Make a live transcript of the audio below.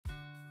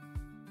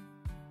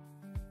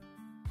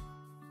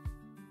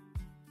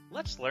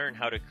Let's learn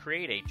how to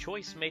create a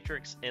choice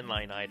matrix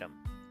inline item.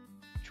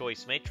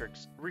 Choice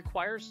matrix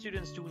requires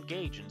students to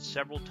engage in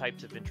several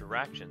types of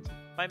interactions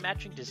by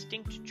matching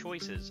distinct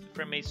choices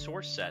from a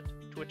source set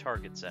to a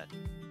target set.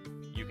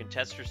 You can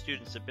test your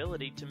students'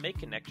 ability to make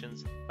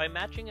connections by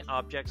matching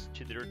objects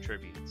to their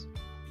attributes.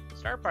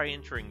 Start by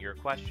entering your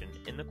question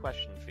in the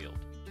question field.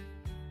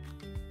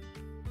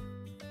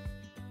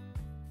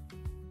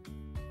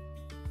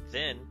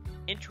 Then,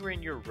 enter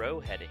in your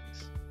row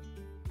headings.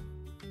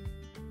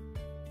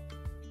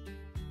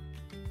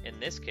 In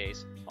this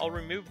case, I'll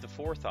remove the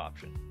fourth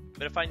option,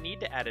 but if I need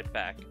to add it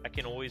back, I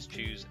can always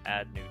choose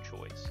Add New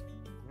Choice.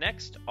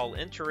 Next, I'll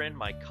enter in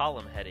my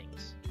column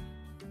headings.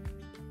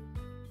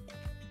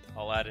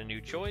 I'll add a new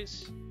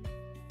choice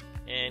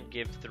and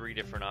give 3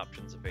 different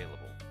options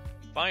available.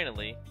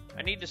 Finally,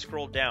 I need to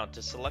scroll down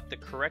to select the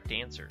correct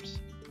answers.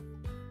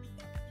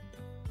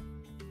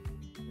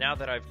 Now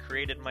that I've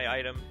created my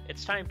item,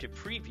 it's time to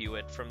preview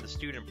it from the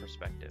student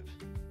perspective.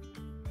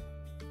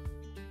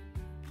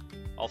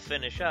 I'll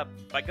finish up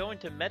by going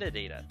to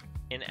metadata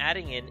and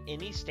adding in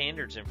any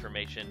standards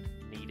information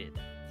needed.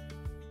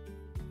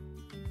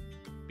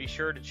 Be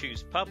sure to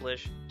choose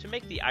Publish to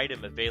make the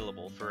item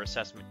available for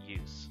assessment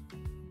use.